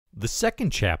The second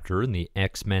chapter in the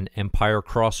X-Men Empyre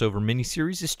crossover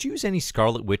miniseries eschews any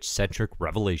Scarlet Witch-centric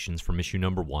revelations from issue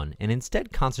number 1 and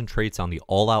instead concentrates on the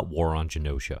all-out war on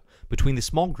Genosha between the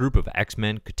small group of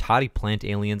X-Men, Cotati plant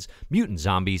aliens, mutant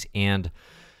zombies, and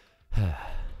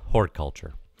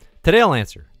Hordeculture. Today I'll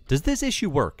answer, does this issue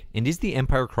work, and is the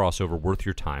Empyre crossover worth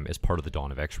your time as part of the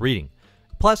Dawn of X reading?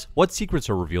 Plus, what secrets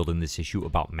are revealed in this issue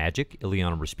about Magick,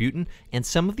 Illyana Rasputin, and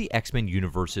some of the X-Men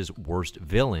universe's worst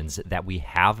villains that we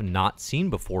have not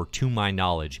seen before, to my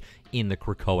knowledge, in the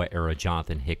Krakoa era,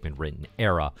 Jonathan Hickman written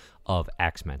era of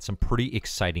X-Men. Some pretty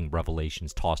exciting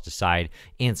revelations tossed aside,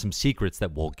 and some secrets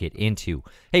that we'll get into.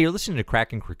 Hey, you're listening to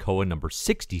Krakin Krakoa number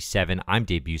 67. I'm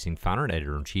Dave Busing, founder and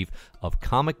editor-in-chief of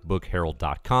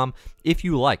comicbookherald.com. If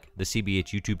you like the CBH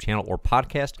YouTube channel or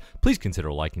podcast, please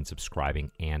consider liking, subscribing,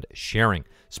 and sharing.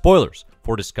 Spoilers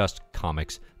for discussed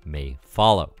comics may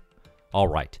follow. All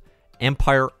right.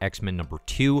 Empyre X-Men number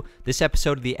 2. This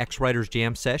episode of the X-Writers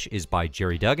Jam Sesh is by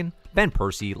Gerry Duggan, Ben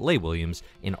Percy, Leah Williams,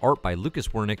 and art by Lucas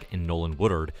Werneck and Nolan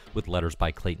Woodard, with letters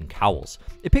by Clayton Cowles.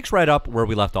 It picks right up where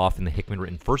we left off in the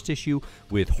Hickman-written first issue,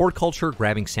 with Hordeculture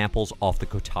grabbing samples off the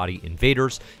Cotati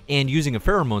invaders and using a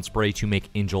pheromone spray to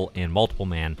make Angel and Multiple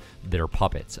Man their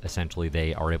puppets. Essentially,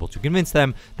 they are able to convince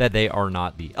them that they are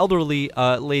not the elderly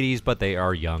ladies, but they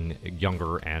are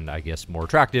younger, and I guess more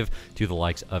attractive to the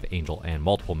likes of Angel and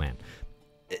Multiple Man.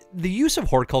 The use of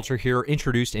Hordeculture here,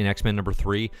 introduced in X-Men number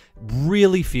 3,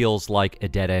 really feels like a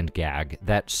dead-end gag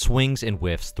that swings and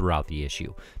whiffs throughout the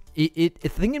issue. I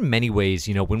think in many ways,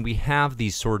 you know, when we have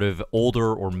these sort of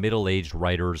older or middle-aged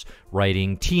writers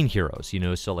writing teen heroes, you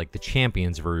know, so like the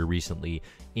Champions very recently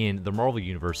in the Marvel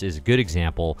Universe is a good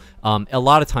example. A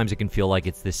lot of times it can feel like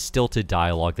it's this stilted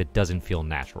dialogue that doesn't feel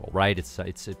natural, right?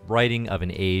 It's a writing of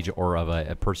an age or of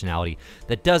a personality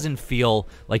that doesn't feel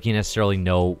like you necessarily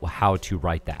know how to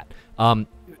write that.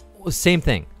 Same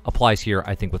thing applies here,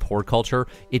 I think, with Hordeculture.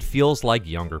 It feels like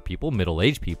younger people,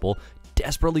 middle-aged people,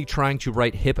 desperately trying to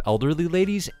write hip elderly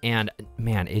ladies, and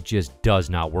man, it just does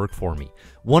not work for me.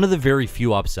 One of the very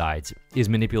few upsides is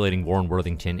manipulating Warren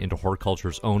Worthington into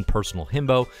Hordeculture's own personal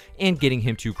himbo and getting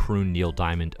him to croon Neil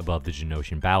Diamond above the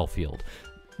Genoshan battlefield.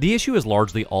 The issue is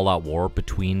largely all-out war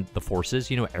between the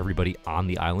forces, you know, everybody on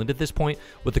the island at this point,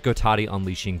 with the Cotati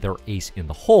unleashing their ace in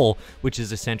the hole, which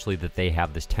is essentially that they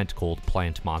have this tentacled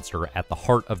plant monster at the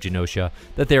heart of Genosha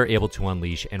that they're able to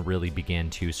unleash and really begin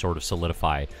to sort of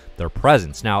solidify their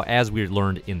presence. Now, as we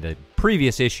learned in the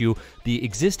previous issue, the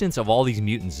existence of all these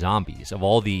mutant zombies, of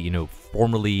all the, you know,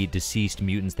 formerly deceased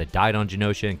mutants that died on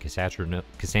Genosha and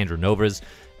Cassandra Nova's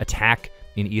attack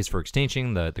in E is for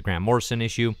Extinction, the Grant Morrison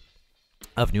issue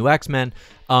of New X-Men,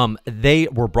 they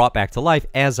were brought back to life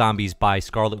as zombies by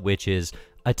Scarlet Witch's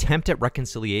attempt at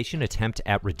reconciliation, attempt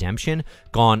at redemption,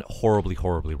 gone horribly,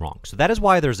 horribly wrong. So that is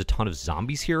why there's a ton of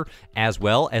zombies here, as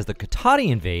well as the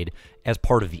Cotati invade as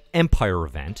part of the Empyre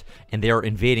event, and they are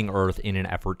invading Earth in an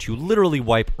effort to literally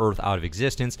wipe Earth out of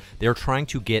existence. They're trying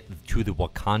to get to the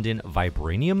Wakandan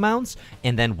vibranium mounts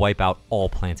and then wipe out all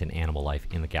plant and animal life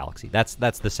in the galaxy. That's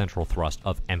the central thrust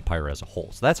of Empyre as a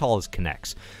whole. So that's how this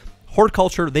connects.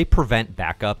 Hordeculture, they prevent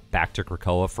backup back to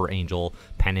Krakoa for Angel,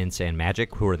 Penance, and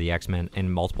Magick, who are the X-Men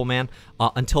and Multiple Man,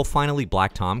 until finally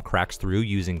Black Tom cracks through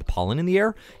using the pollen in the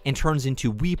air and turns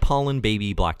into wee pollen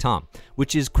baby Black Tom,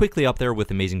 which is quickly up there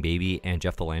with Amazing Baby and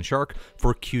Jeff the Land Shark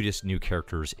for cutest new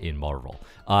characters in Marvel.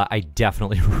 I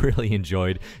definitely really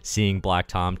enjoyed seeing Black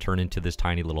Tom turn into this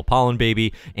tiny little pollen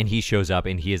baby, and he shows up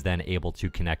and he is then able to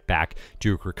connect back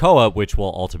to Krakoa, which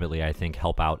will ultimately, I think,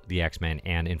 help out the X-Men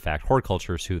and, in fact,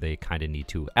 Hordecultures, who they kind of need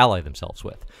to ally themselves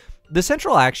with. The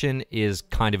central action is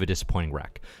kind of a disappointing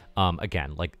wreck.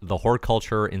 Again, like the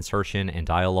Hordeculture insertion and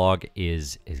dialogue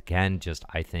is again, just,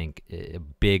 I think, a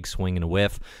big swing and a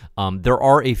whiff. There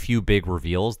are a few big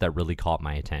reveals that really caught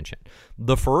my attention.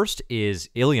 The first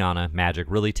is Illyana Magick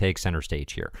really takes center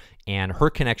stage here, and her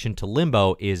connection to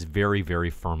Limbo is very, very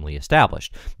firmly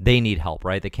established. They need help,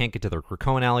 right? They can't get to their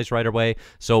Krakoan allies right away,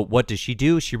 so what does she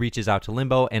do? She reaches out to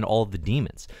Limbo and all of the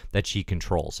demons that she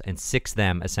controls and sicks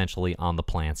them essentially on the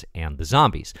plants and the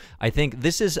zombies. I think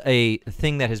this is a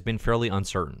thing that has been fairly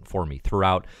uncertain for me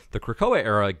throughout the Krakoa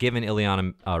era, given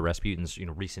Illyana Rasputin's, you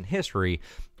know, recent history.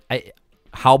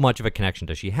 How much of a connection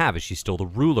does she have? Is she still the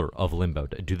ruler of Limbo?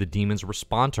 Do the demons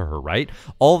respond to her, right?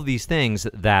 All of these things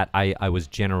that I was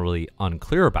generally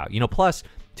unclear about. You know, plus,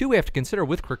 too, we have to consider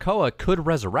with Krakoa, could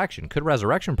resurrection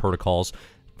protocols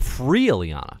free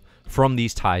Illyana from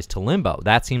these ties to Limbo?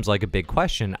 That seems like a big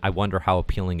question. I wonder how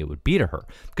appealing it would be to her.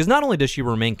 Because not only does she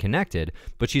remain connected,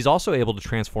 but she's also able to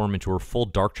transform into her full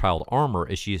Darkchild armor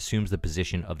as she assumes the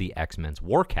position of the X-Men's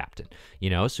war captain. You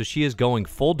know, so she is going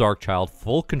full Darkchild,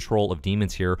 full control of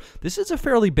demons here. This is a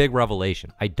fairly big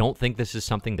revelation. I don't think this is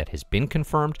something that has been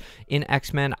confirmed in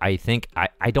X-Men. I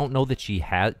don't know that she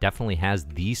definitely has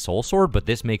the Soul Sword, but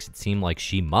this makes it seem like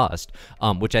she must,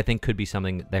 which I think could be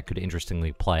something that could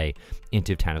interestingly play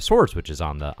into Ten of Swords, which is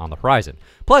on the horizon.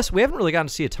 Plus, we haven't really gotten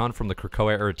to see a ton from the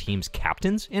Krakoa era team's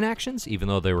captains in actions, even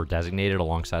though they were designated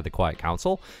alongside the Quiet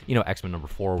Council. You know, X-Men number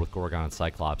 4 with Gorgon and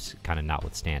Cyclops kind of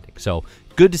notwithstanding. So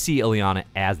good to see Illyana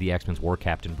as the X-Men's war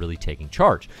captain really taking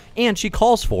charge. And she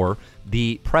calls for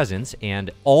the presence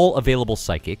and all available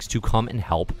psychics to come and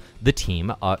help the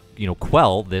team,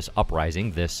 quell this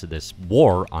uprising, this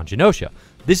war on Genosha.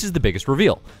 This is the biggest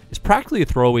reveal. It's practically a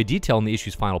throwaway detail in the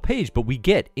issue's final page, but we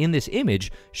get, in this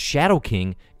image, Shadow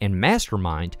King and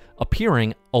Mastermind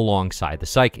appearing alongside the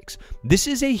psychics. This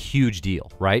is a huge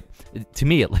deal, right? To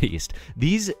me, at least.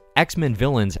 These X-Men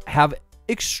villains have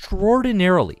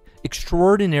extraordinarily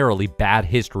bad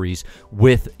histories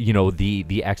with,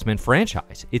 the X-Men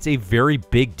franchise. It's a very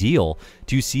big deal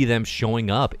to see them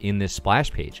showing up in this splash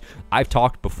page. I've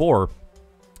talked before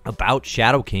about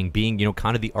Shadow King being,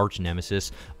 kind of the arch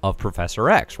nemesis of Professor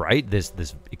X, right? This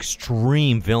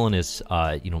extreme villainous,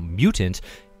 mutant.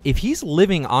 If he's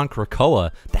living on Krakoa,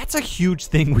 that's a huge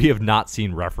thing we have not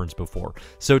seen referenced before.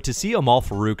 So to see Amal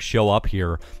Farouk show up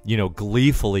here,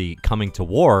 gleefully coming to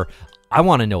war, I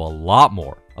want to know a lot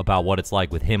more about what it's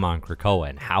like with him on Krakoa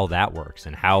and how that works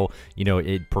and how,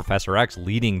 Professor X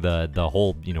leading the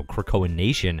whole, Krakoa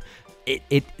nation,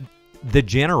 the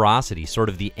generosity, sort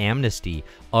of the amnesty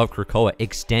of Krakoa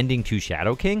extending to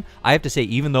Shadow King. I have to say,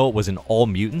 even though it was an all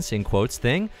mutants in quotes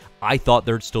thing, I thought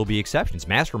there'd still be exceptions.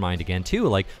 Mastermind again too,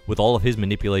 like with all of his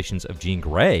manipulations of Jean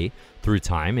Grey through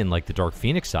time in like the Dark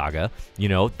Phoenix saga,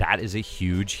 that is a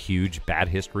huge bad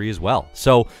history as well.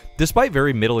 So despite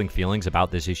very middling feelings about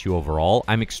this issue overall,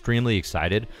 I'm extremely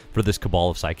excited for this cabal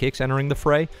of psychics entering the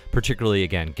fray, particularly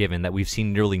again, given that we've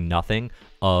seen nearly nothing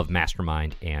of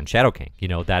Mastermind and Shadow King.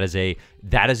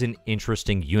 That is an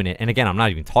interesting unit. And again, I'm not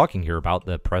even talking here about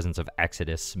the presence of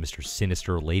Exodus, Mr.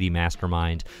 Sinister, Lady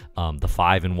Mastermind, the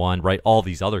 5-in-1, right? All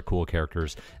these other cool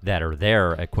characters that are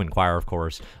there. Quinn Quire, of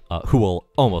course, who will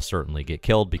almost certainly get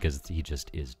killed because he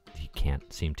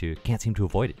can't seem to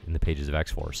avoid it in the pages of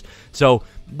X-Force. So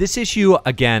this issue,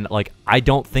 again, I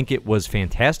don't think it was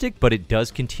fantastic, but it does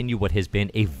continue what has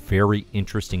been a very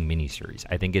interesting miniseries.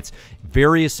 I think it's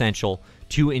very essential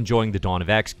to enjoying the Dawn of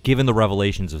X, given the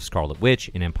revelations of Scarlet Witch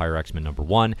in Empyre X-Men number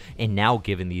 1, and now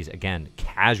given these, again,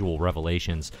 casual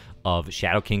revelations of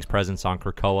Shadow King's presence on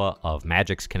Krakoa, of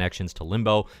Magick's connections to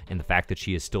Limbo, and the fact that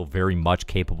she is still very much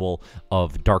capable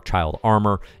of Darkchild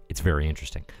armor. It's very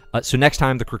interesting. So next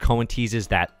time, the Krakoan teases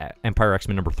that Empyre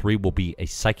X-Men number 3 will be a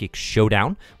psychic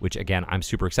showdown, which, again, I'm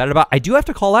super excited about. I do have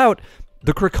to call out,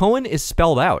 the Krakoan is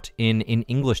spelled out in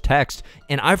English text,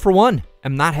 and I, for one,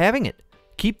 am not having it.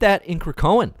 Keep that in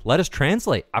Krakoan. Let us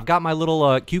translate. I've got my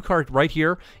little cue card right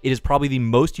here. It is probably the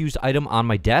most used item on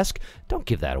my desk. Don't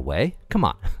give that away. Come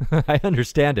on. I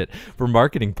understand it for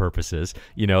marketing purposes,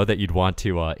 that you'd want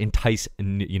to entice,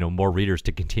 more readers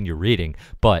to continue reading.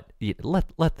 But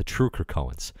let the true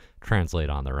Krakoans translate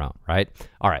on their own, right?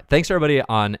 All right. Thanks, everybody,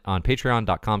 on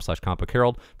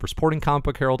patreon.com/comicbookherald for supporting Comic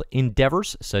Book Herald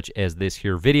endeavors such as this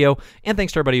here video. And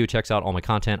thanks to everybody who checks out all my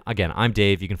content. Again, I'm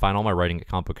Dave. You can find all my writing at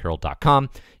comicbookherald.com.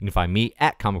 You can find me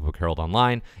at Comic Book Herald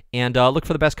online. And look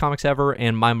for the best comics ever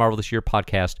and My Marvelous Year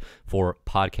podcast for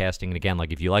podcasting. And again,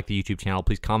 if you like the YouTube channel,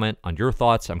 please comment on your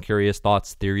thoughts. I'm curious,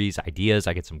 thoughts, theories, ideas.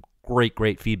 I get some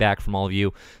great feedback from all of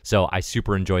you, so I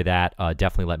super enjoy that.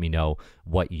 Definitely let me know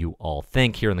what you all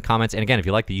think here in the comments. And again, if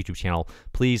you like the YouTube channel,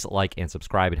 please like and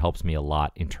subscribe. It helps me a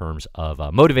lot in terms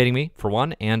of motivating me, for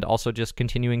one, and also just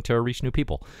continuing to reach new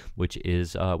people, which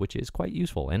is quite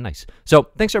useful and nice. So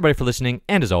thanks everybody for listening,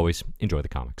 and as always, enjoy the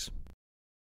comics.